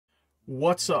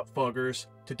What's up, Fuggers?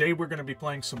 Today we're going to be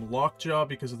playing some Lockjaw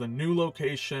because of the new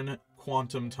location,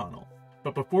 Quantum Tunnel.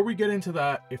 But before we get into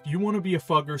that, if you want to be a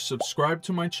Fugger, subscribe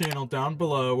to my channel down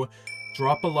below,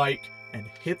 drop a like, and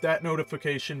hit that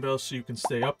notification bell so you can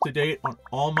stay up to date on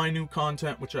all my new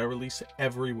content, which I release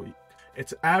every week.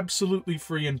 It's absolutely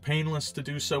free and painless to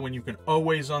do so, and you can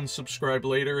always unsubscribe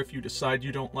later if you decide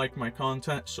you don't like my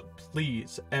content, so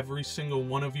please, every single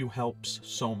one of you helps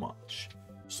so much.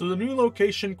 So the new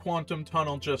location, Quantum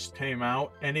Tunnel, just came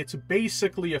out, and it's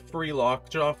basically a free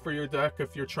Lockjaw for your deck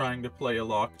if you're trying to play a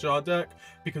Lockjaw deck,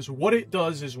 because what it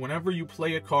does is whenever you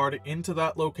play a card into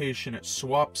that location, it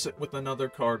swaps it with another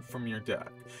card from your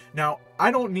deck. Now,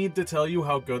 I don't need to tell you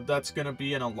how good that's going to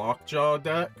be in a Lockjaw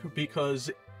deck,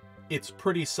 because it's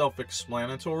pretty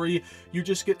self-explanatory. You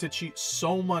just get to cheat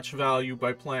so much value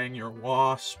by playing your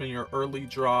Wasp and your early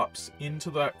drops into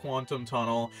that Quantum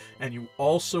Tunnel, and you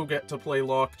also get to play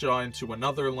Lockjaw into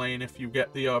another lane if you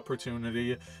get the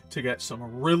opportunity to get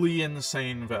some really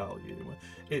insane value.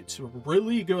 It's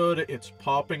really good, it's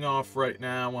popping off right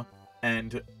now,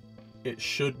 and it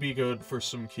should be good for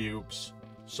some cubes,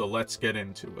 so let's get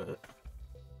into it.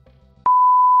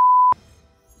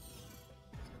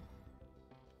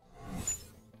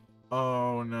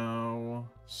 Oh no,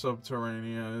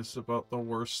 Subterranea is about the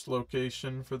worst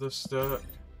location for this deck.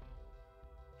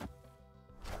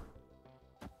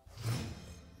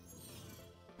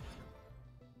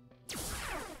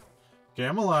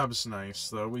 Gamma Lab's nice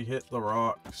though, we hit the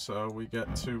rock, so we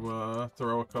get to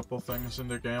throw a couple things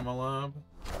into Gamma Lab.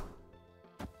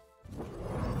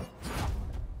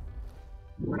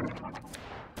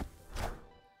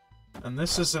 And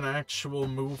this is an actual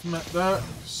movement deck,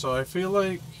 so I feel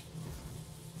like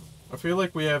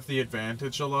we have the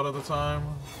advantage a lot of the time.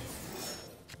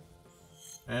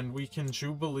 And we can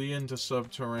Jubilee into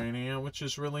Subterranea, which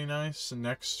is really nice. And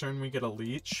next turn we get a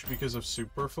Leech because of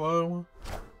Superflow.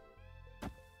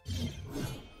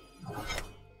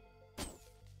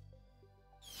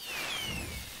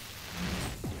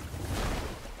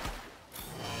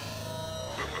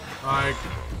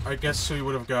 I guess we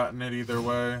would have gotten it either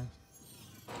way.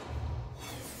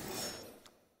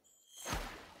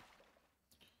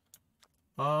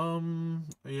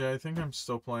 Yeah, I think I'm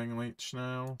still playing Leech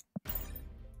now.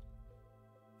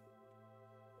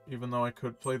 Even though I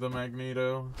could play the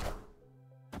Magneto.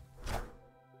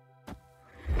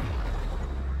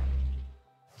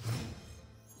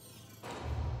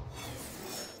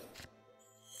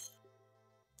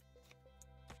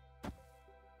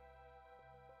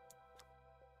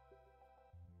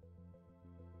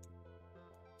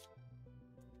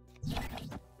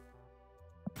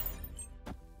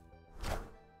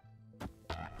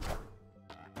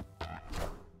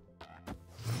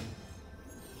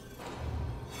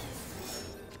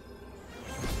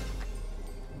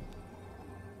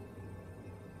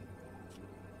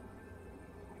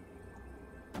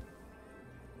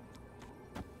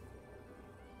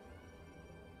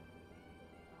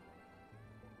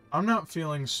 I'm not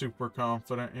feeling super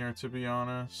confident here, to be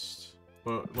honest,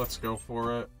 but let's go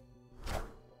for it.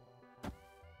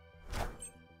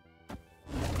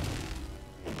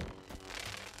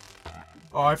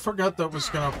 Oh, I forgot that was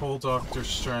gonna pull Doctor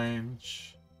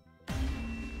Strange.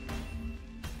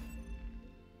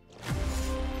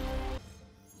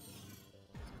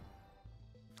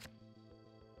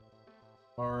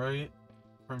 Alright,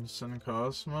 Crimson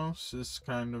Cosmos is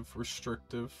kind of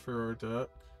restrictive for our deck.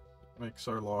 Makes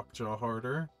our Lockjaw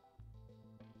harder.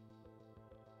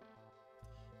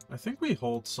 I think we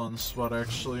hold Sunspot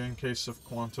actually in case of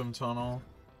Quantum Tunnel.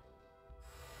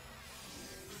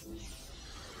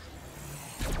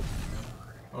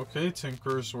 Okay,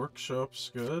 Tinker's Workshop's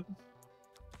good.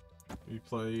 We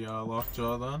play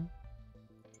Lockjaw then.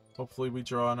 Hopefully we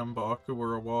draw an M'Baku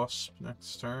or a Wasp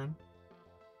next turn.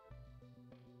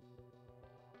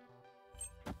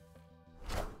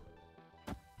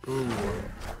 Ooh.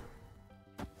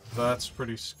 That's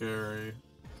pretty scary.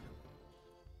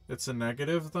 It's a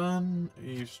negative then?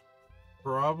 He's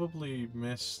probably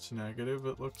missed negative,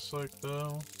 it looks like,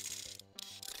 though.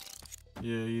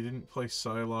 Yeah, he didn't play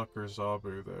Psylocke or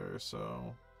Zabu there,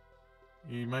 so...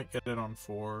 he might get it on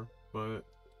 4, but...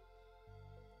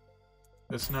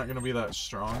 it's not gonna be that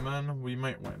strong then. We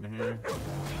might win here.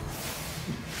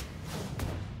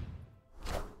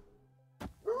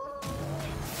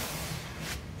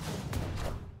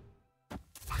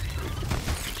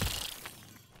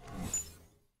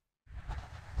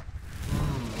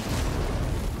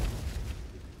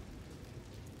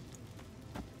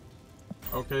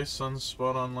 Okay,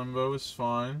 Sunspot on Limbo is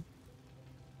fine.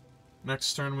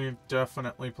 Next turn we're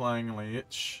definitely playing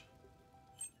Leech.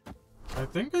 I I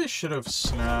think I should have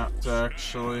snapped,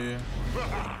 actually.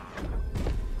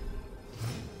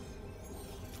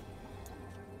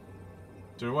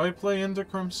 Do I play into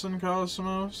Crimson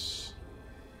Cosmos?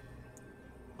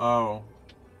 Oh,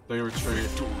 they retreat.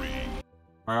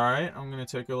 Alright, I'm gonna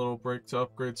take a little break to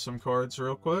upgrade some cards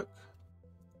real quick.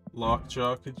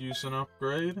 Lockjaw could use an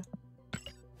upgrade.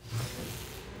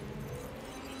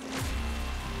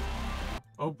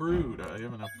 Oh, Brood. I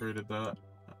haven't upgraded that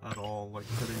at all, like,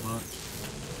 pretty much.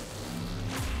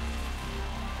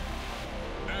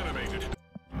 Animated.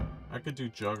 I could do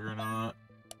Juggernaut.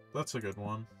 That's a good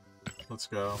one. Let's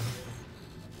go.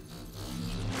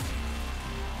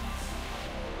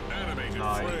 Animated.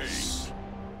 Nice.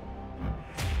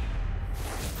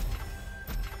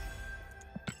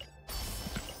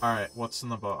 Alright, what's in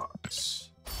the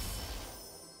box?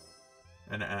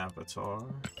 An avatar.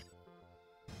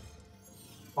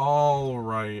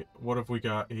 Alright, what have we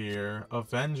got here?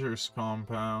 Avengers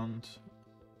Compound.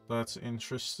 That's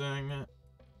interesting.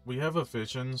 We have a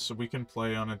Vision, so we can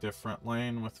play on a different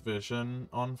lane with Vision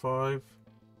on 5.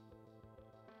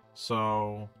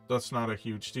 So, that's not a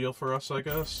huge deal for us, I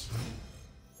guess.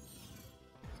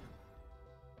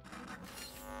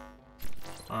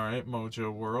 Alright,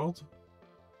 Mojo World.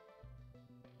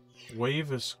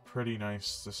 Wave is pretty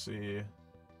nice to see.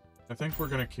 I think we're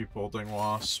gonna keep holding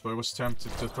Wasp. I was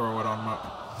tempted to throw it on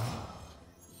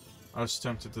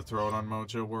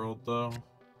Mojo World, though.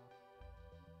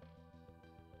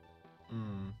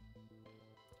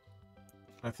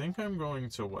 I think I'm going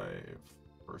to Wave,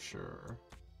 for sure.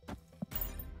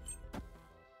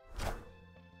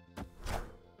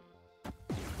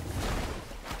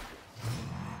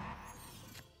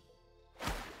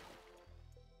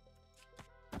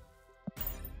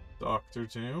 Dr.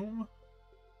 Doom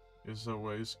is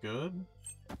always good.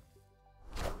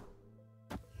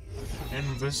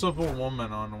 Invisible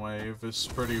Woman on Wave is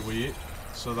pretty weak,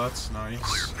 so that's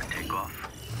nice.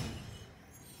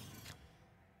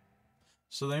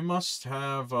 So they must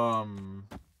have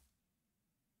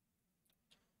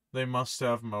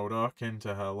MODon't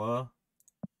into Hela.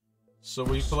 So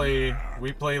we play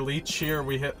Leech here,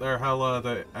 we hit their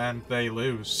Hela, and they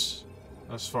lose,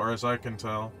 as far as I can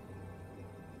tell.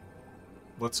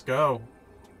 Let's go.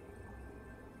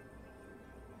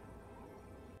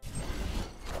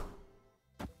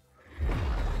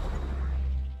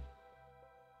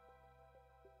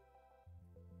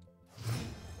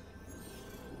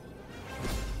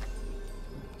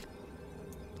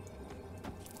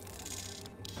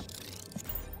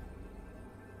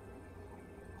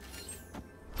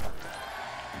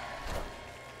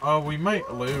 Oh, we might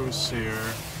lose here.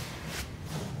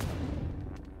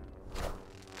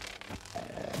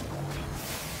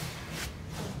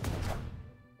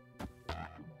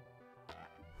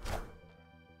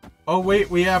 Oh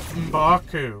wait, we have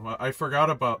M'Baku. I forgot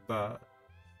about that.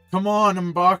 Come on,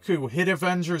 M'Baku, hit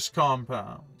Avengers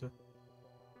Compound.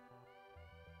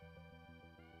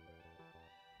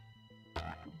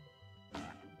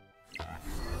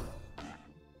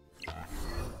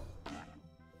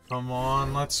 Come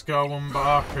on, let's go,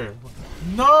 M'Baku.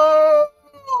 No!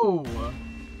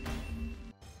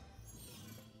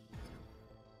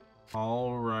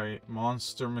 Alright,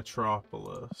 Monster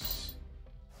Metropolis.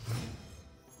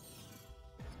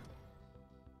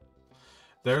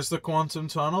 There's the Quantum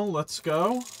Tunnel, let's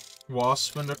go.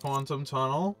 Wasp into Quantum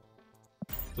Tunnel.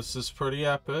 This is pretty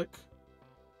epic.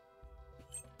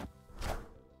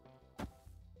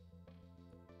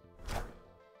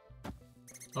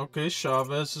 Okay,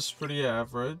 Chavez is pretty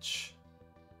average.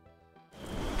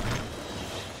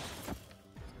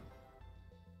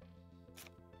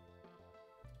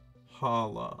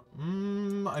 Hala.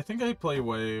 I think I play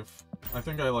Wave. I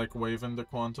think I like Wave into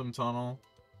Quantum Tunnel.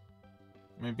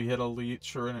 Maybe hit a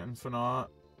Leech or an Infinite.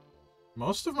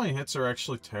 Most of my hits are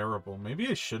actually terrible. Maybe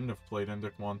I shouldn't have played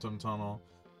into Quantum Tunnel.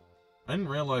 I didn't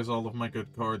realize all of my good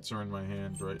cards are in my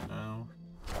hand right now.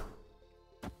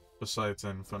 Besides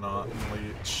Infinite and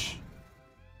Leech.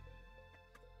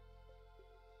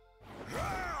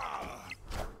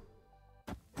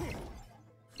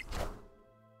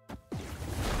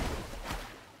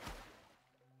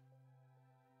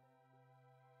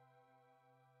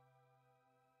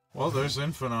 Well, there's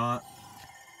Infinite.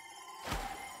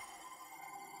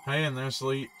 Hey, and there's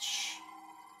Leech.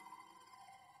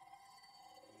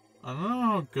 I don't know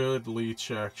how good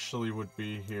Leech actually would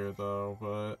be here, though,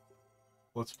 but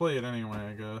let's play it anyway,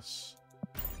 I guess.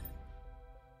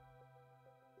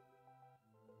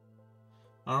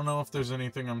 I don't know if there's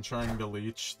anything I'm trying to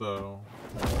Leech, though.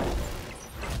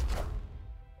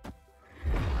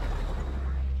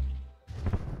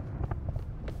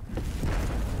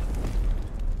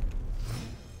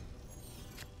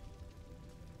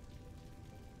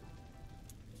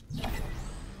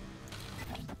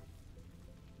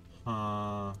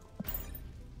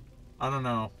 I don't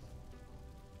know.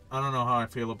 I don't know how I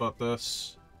feel about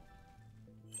this.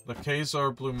 The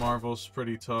KazZzZoo Blue Marvel's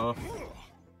pretty tough.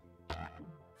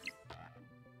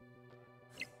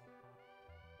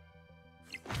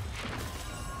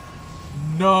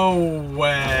 No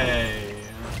way!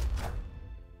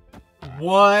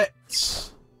 What?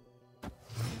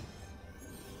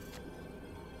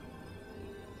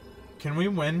 Can we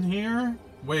win here?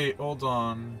 Wait, hold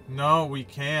on. No, we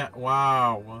can't.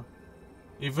 Wow.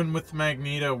 Even with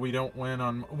Magneto, we don't win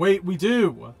on... Wait, we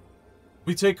do!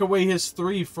 We take away his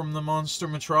 3 from the Monster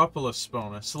Metropolis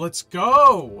bonus. Let's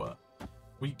go!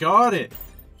 We got it!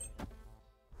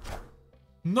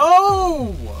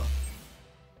 No!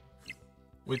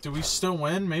 Wait, do we still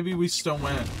win? Maybe we still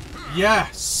win.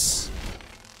 Yes!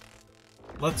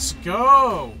 Let's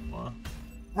go!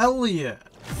 Elliot!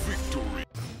 Victory!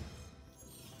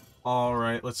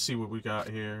 Alright, let's see what we got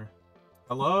here.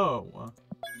 Hello!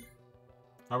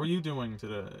 How are you doing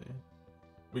today?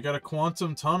 We got a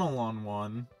Quantum Tunnel on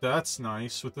one. That's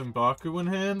nice. With M'Baku in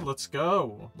hand, let's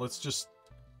go. Let's just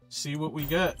see what we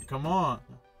get. Come on.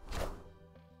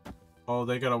 Oh,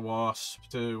 they got a Wasp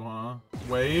too, huh?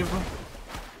 Wave?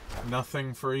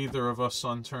 Nothing for either of us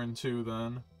on turn 2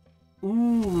 then.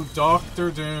 Ooh,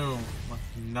 Dr. Doom.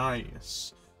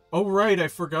 Nice. Oh right, I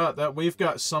forgot. That wave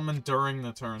got summoned during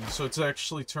the turn, so it's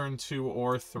actually turn 2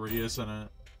 or 3, isn't it?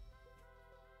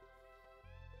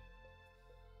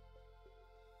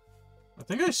 I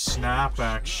think I snap,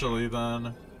 actually,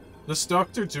 then. This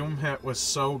Dr. Doom hit was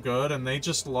so good, and they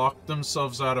just locked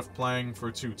themselves out of playing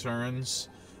for 2 turns.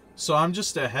 So I'm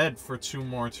just ahead for 2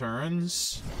 more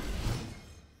turns.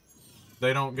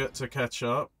 They don't get to catch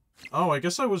up. Oh, I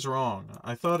guess I was wrong.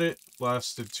 I thought it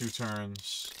lasted 2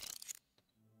 turns.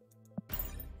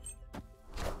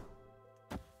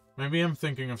 Maybe I'm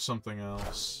thinking of something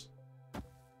else.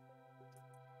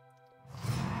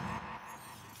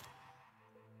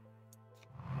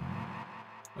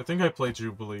 I think I play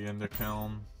Jubilee into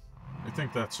Kelm. I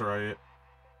think that's right.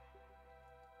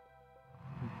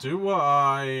 Do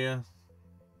I...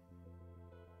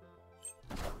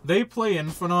 They play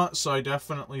Infinite, so I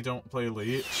definitely don't play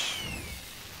Leech.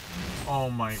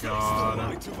 Oh my god.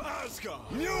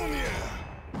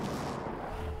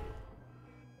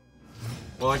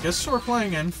 Well, I guess we're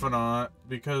playing Infinite,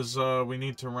 because we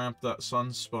need to ramp that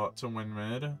Sunspot to win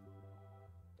mid.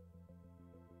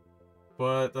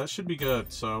 But that should be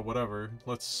good, so whatever.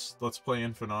 Let's play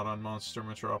Infinite on Monster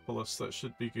Metropolis. That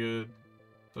should be good.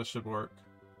 That should work.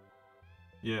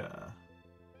 Yeah.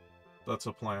 That's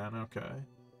a plan, okay.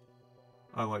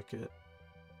 I like it.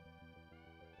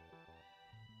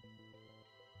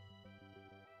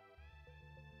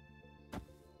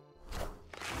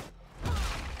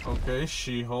 Okay,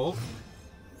 She-Hulk.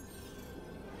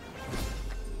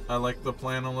 I like the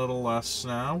plan a little less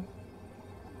now.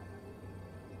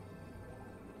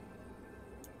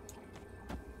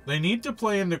 They need to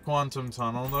play into Quantum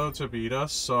Tunnel, though, to beat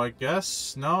us, so I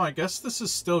guess... No, I guess this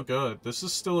is still good. This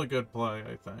is still a good play,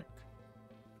 I think.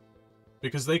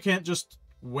 Because they can't just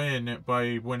win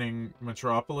by winning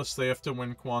Metropolis, they have to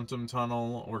win Quantum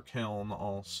Tunnel or Kiln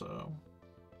also.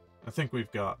 I think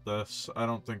we've got this. I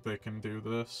don't think they can do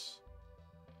this.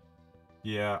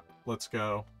 Yeah, let's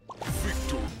go.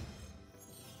 Victor.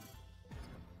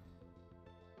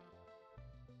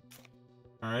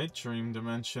 Alright, Dream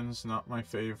Dimension's not my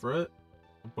favorite,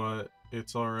 but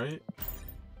it's alright.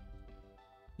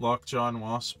 Lockjaw and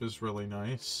Wasp is really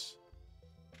nice.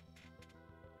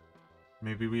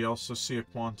 Maybe we also see a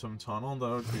Quantum Tunnel, that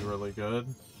would be really good.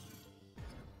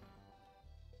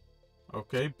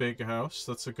 Okay, Big House,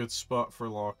 that's a good spot for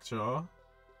Lockjaw.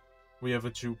 We have a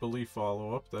Jubilee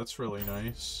follow-up, that's really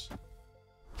nice.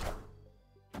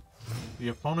 The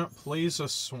opponent plays a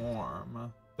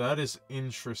Swarm. That is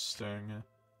interesting.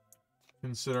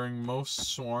 Considering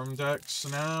most Swarm decks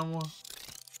now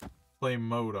play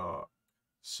MODon't.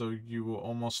 So you will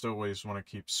almost always want to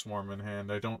keep Swarm in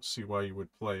hand. I don't see why you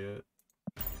would play it.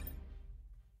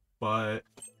 But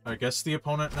I guess the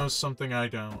opponent knows something I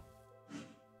don't.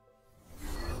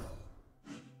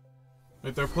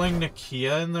 Wait, they're playing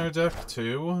Nakia in their deck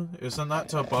too? Isn't that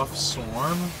to buff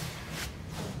Swarm?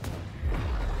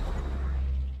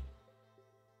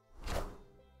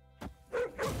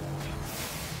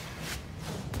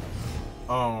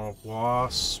 Oh,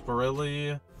 Wasp,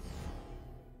 really? I'm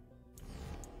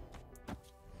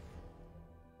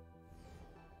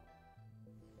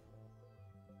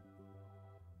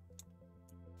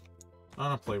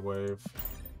gonna play Wave,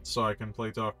 so I can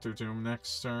play Dr. Doom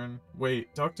next turn.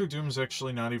 Wait, Dr. Doom's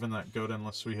actually not even that good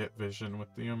unless we hit Vision with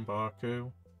the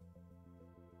M'Baku.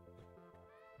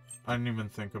 I didn't even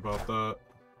think about that.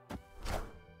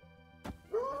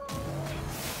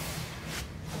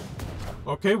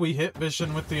 Okay, we hit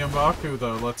vision with the M'Baku,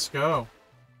 though. Let's go.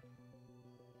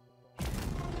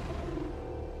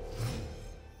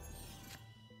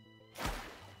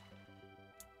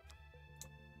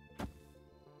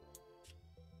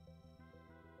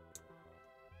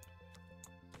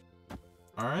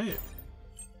 Alright.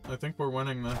 I think we're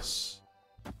winning this.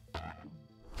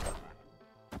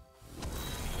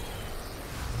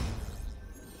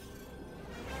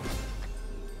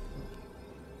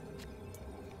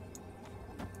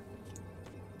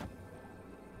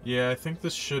 Yeah, I think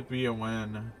this should be a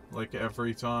win, like,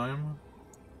 every time.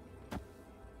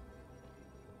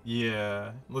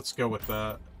 Yeah, let's go with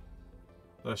that.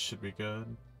 That should be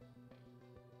good.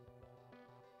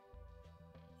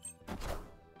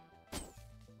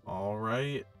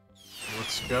 Alright,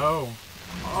 let's go.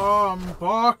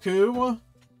 M'Baku!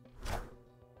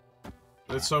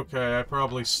 It's okay, I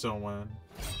probably still win.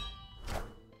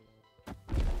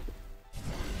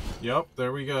 Yep,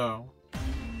 there we go.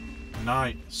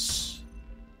 Nice.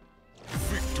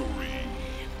 Victory.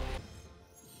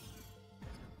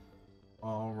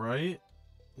 Alright.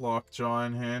 Lockjaw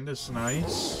in hand is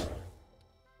nice.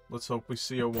 Let's hope we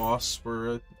see a Wasp or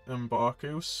a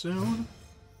M'Baku soon.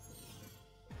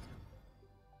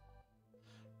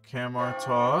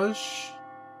 Camartage.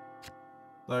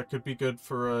 That could be good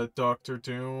for a Dr.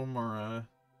 Doom or a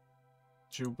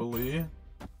Jubilee.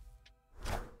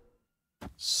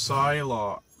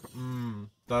 Psylocke.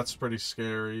 That's pretty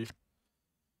scary.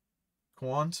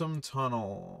 Quantum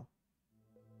Tunnel.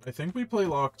 I think we play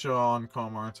Lockjaw on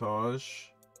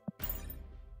Camartage.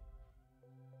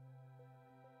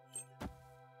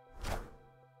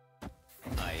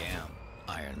 I am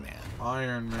Iron Man.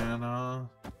 Iron Man, huh?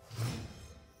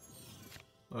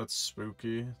 That's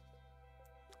spooky.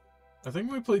 I think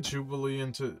we play Jubilee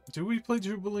into... Do we play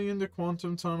Jubilee into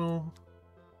Quantum Tunnel?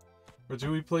 Or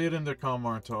do we play it into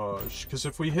Camartage? Because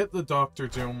if we hit the Dr.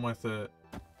 Doom with it...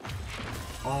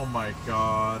 Oh my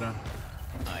god.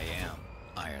 I am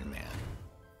Iron Man.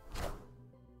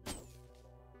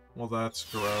 Well, that's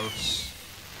gross.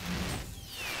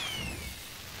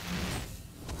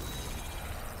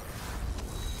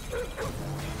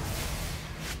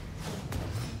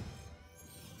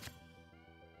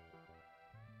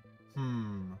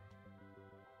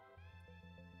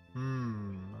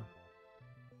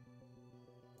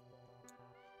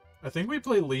 I think we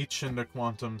play Leech into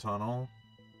Quantum Tunnel.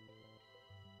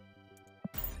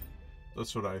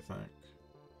 That's what I think.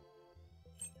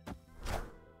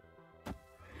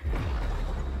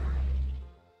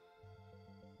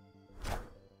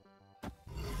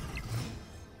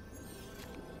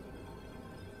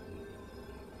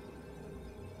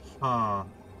 Huh.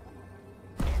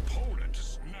 Opponent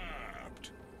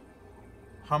snapped.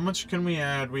 How much can we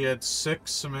add? We had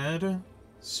 6 mid,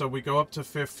 so we go up to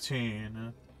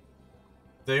 15.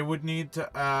 They would need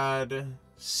to add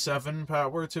 7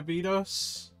 power to beat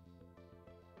us.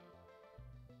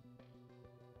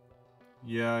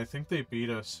 Yeah, I think they beat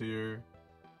us here.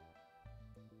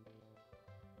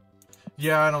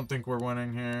 Yeah, I don't think we're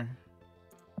winning here.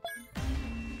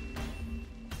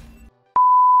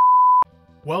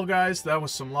 Well guys, that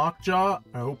was some Lockjaw.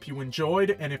 I hope you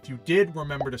enjoyed, and if you did,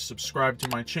 remember to subscribe to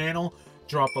my channel,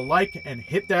 drop a like, and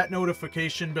hit that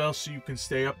notification bell so you can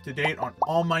stay up to date on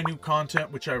all my new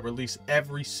content, which I release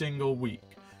every single week.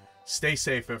 Stay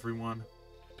safe, everyone.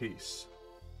 Peace.